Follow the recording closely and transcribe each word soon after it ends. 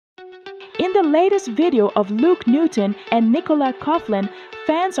the latest video of Luke Newton and Nicola Coughlan,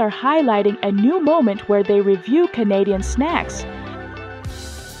 fans are highlighting a new moment where they review Canadian snacks.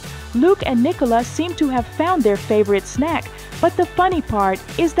 Luke and Nicola seem to have found their favorite snack, but the funny part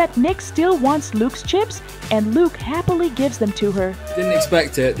is that Nick still wants Luke's chips, and Luke happily gives them to her. Didn't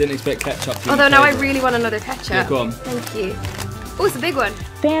expect it, didn't expect ketchup. Although now I really want another ketchup. Yeah, go on. Thank you. Oh, it's a big one.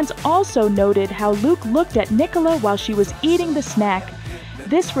 Fans also noted how Luke looked at Nicola while she was eating the snack.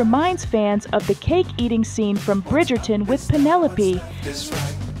 This reminds fans of the cake-eating scene from Bridgerton with Penelope.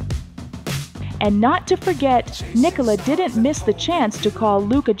 And not to forget, Nicola didn't miss the chance to call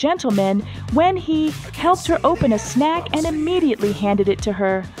Luke a gentleman when he helped her open a snack and immediately handed it to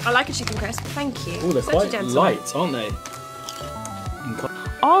her. I like a chicken crisp, thank you. Oh, they're quite light, aren't they?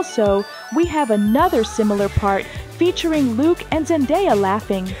 Also, we have another similar part featuring Luke and Zendaya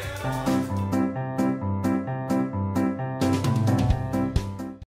laughing.